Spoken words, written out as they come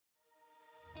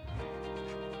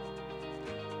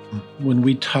when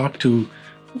we talk to,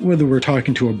 whether we're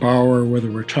talking to a borrower, whether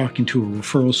we're talking to a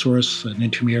referral source, an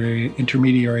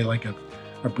intermediary like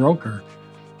a broker,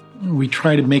 we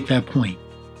try to make that point.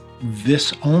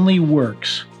 This only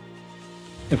works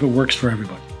if it works for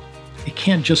everybody. It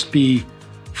can't just be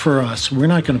for us. We're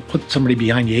not going to put somebody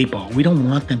behind the 8 ball. We don't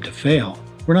want them to fail.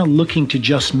 We're not looking to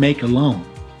just make a loan.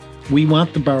 We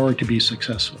want the borrower to be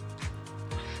successful.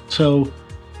 So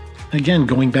again,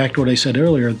 going back to what I said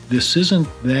earlier, this isn't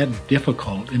that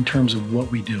difficult in terms of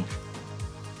what we do.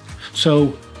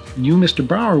 So you, Mr.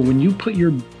 Borrower, when you put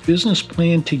your business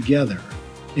plan together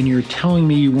and you're telling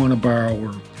me you want to borrow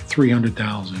 $300,000,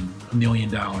 $1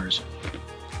 million,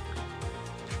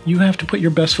 you have to put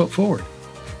your best foot forward.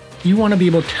 You want to be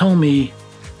able to tell me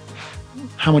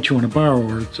how much you want to borrow,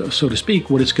 or so to speak,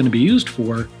 what it's going to be used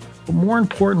for. But more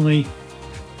importantly,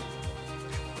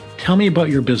 tell me about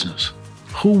your business.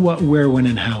 Who, what, where, when,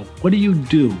 and how. What do you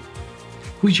do?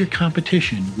 Who's your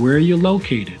competition? Where are you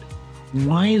located?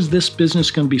 Why is this business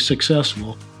going to be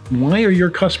successful? Why are your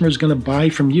customers going to buy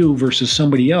from you versus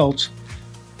somebody else?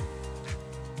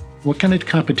 What kind of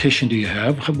competition do you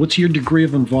have? What's your degree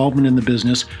of involvement in the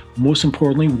business? Most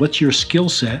importantly, what's your skill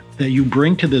set that you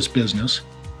bring to this business?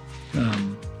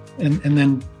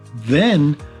 And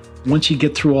then once you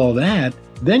get through all that,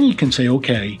 then you can say,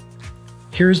 okay,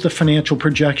 here's the financial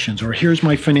projections, or here's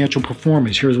my financial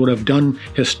performance. Here's what I've done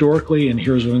historically, and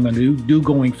here's what I'm going to do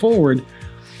going forward.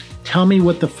 Tell me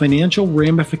what the financial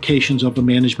ramifications of a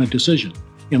management decision.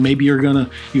 You know, maybe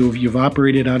you've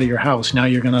operated out of your house. Now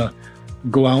you're going to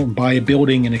go out and buy a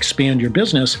building and expand your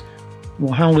business.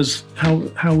 Well, how is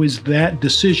that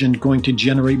decision going to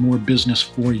generate more business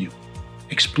for you?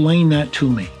 Explain that to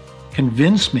me.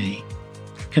 Convince me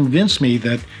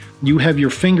that you have your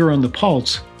finger on the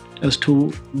pulse as to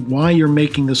why you're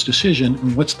making this decision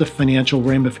and what's the financial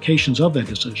ramifications of that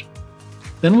decision.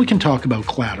 Then we can talk about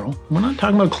collateral. We're not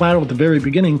talking about collateral at the very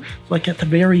beginning, like at the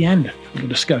very end of the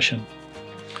discussion.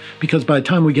 Because by the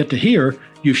time we get to here,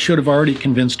 you should have already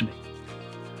convinced me.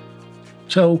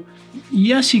 So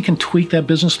yes, you can tweak that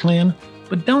business plan,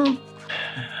 but don't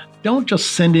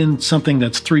just send in something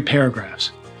that's 3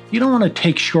 paragraphs. You don't want to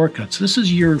take shortcuts. This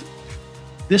is your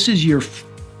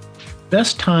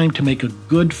best time to make a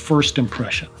good first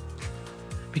impression.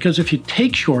 Because if you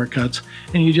take shortcuts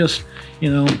and you just,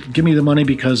 give me the money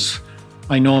because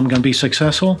I know I'm going to be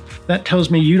successful, that tells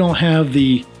me you don't have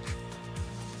the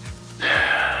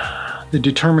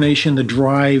determination, the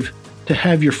drive to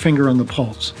have your finger on the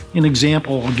pulse. An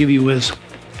example I'll give you is,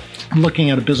 I'm looking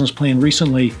at a business plan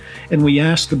recently, and we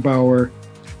asked the borrower,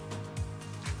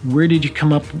 where did you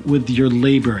come up with your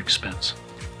labor expense?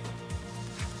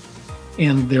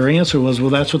 And their answer was, well,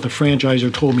 that's what the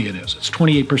franchisor told me it is. It's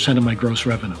 28% of my gross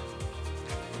revenue.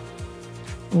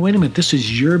 Well, wait a minute, this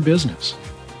is your business.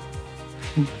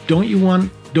 Don't you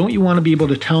want to be able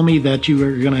to tell me that you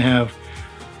are going to have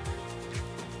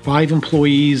 5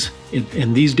 employees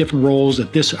in these different roles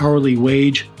at this hourly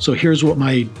wage? So here's what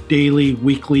my daily,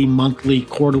 weekly, monthly,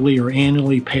 quarterly, or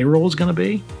annually payroll is going to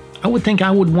be? I would think I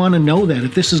would want to know that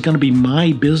if this is going to be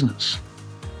my business.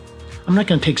 I'm not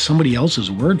going to take somebody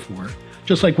else's word for it.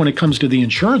 Just like when it comes to the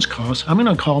insurance costs, I'm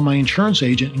going to call my insurance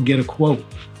agent and get a quote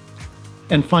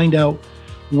and find out,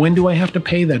 when do I have to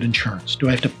pay that insurance? Do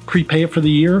I have to prepay it for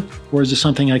the year, or is it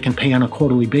something I can pay on a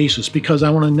quarterly basis? Because I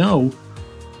want to know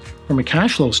from a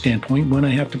cash flow standpoint when I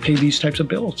have to pay these types of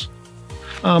bills.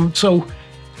 So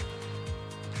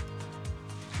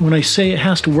when I say it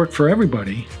has to work for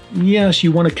everybody, yes,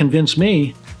 you want to convince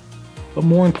me, but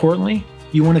more importantly,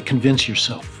 you want to convince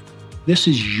yourself. This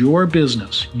is your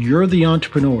business. You're the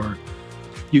entrepreneur.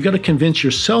 You got to convince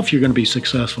yourself you're going to be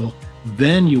successful.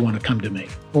 Then you want to come to me.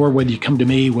 Or whether you come to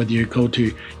me, whether you go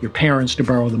to your parents to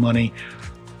borrow the money,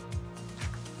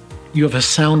 you have a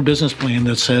sound business plan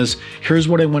that says, here's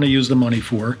what I want to use the money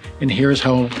for, and here's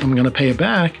how I'm going to pay it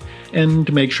back, and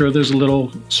to make sure there's a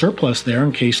little surplus there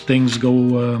in case things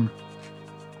go,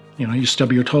 you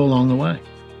stub your toe along the way.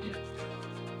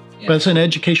 Yeah. But it's an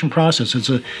education process.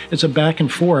 It's a back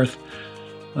and forth.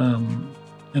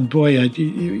 And boy,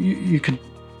 you could.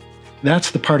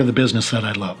 That's the part of the business that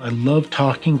I love. I love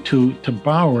talking to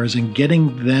borrowers and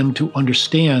getting them to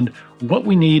understand what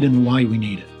we need and why we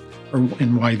need it,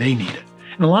 and why they need it.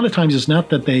 And a lot of times it's not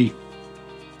that they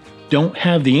don't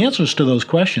have the answers to those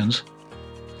questions.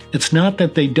 It's not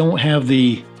that they don't have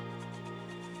the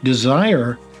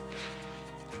desire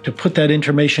to put that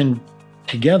information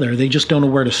together. They just don't know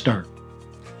where to start.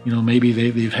 Maybe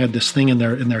they've had this thing in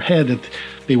their head that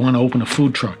they want to open a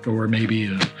food truck, or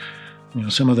maybe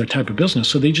some other type of business.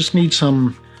 So they just need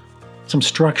some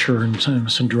structure and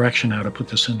some direction how to put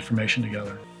this information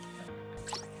together.